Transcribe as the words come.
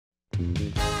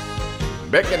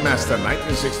Beck & Masten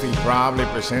 1960 proudly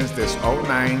presents this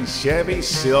 09 Chevy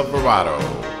Silverado.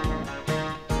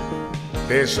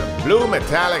 This blue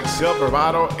metallic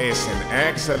Silverado is in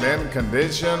excellent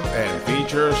condition and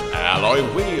features alloy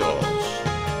wheels.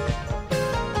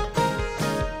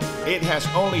 It has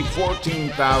only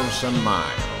 14,000 miles.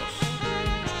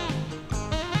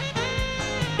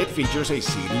 It features a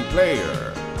CD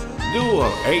player,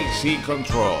 dual AC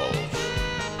controls,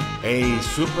 a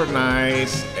super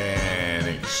nice and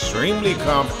extremely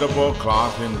comfortable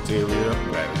cloth interior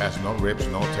that has no rips,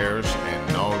 no tears,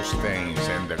 and no stains.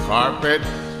 And the carpet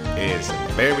is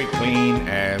very clean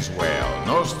as well.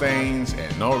 No stains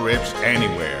and no rips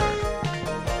anywhere.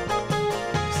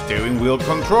 Steering wheel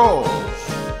controls.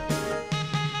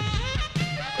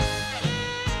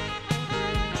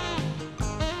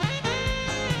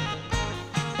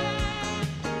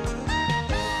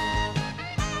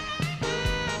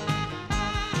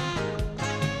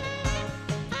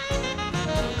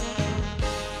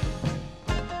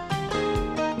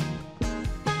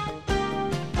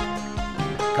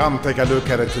 Come take a look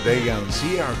at it today and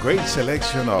see our great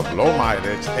selection of low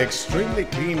mileage, extremely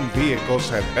clean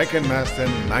vehicles at Beck &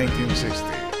 Masten 1960.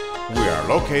 We are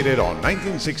located on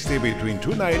 1960 between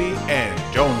 290 and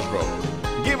Jones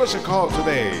Road. Give us a call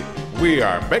today. We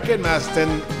are Beck & Masten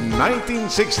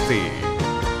 1960.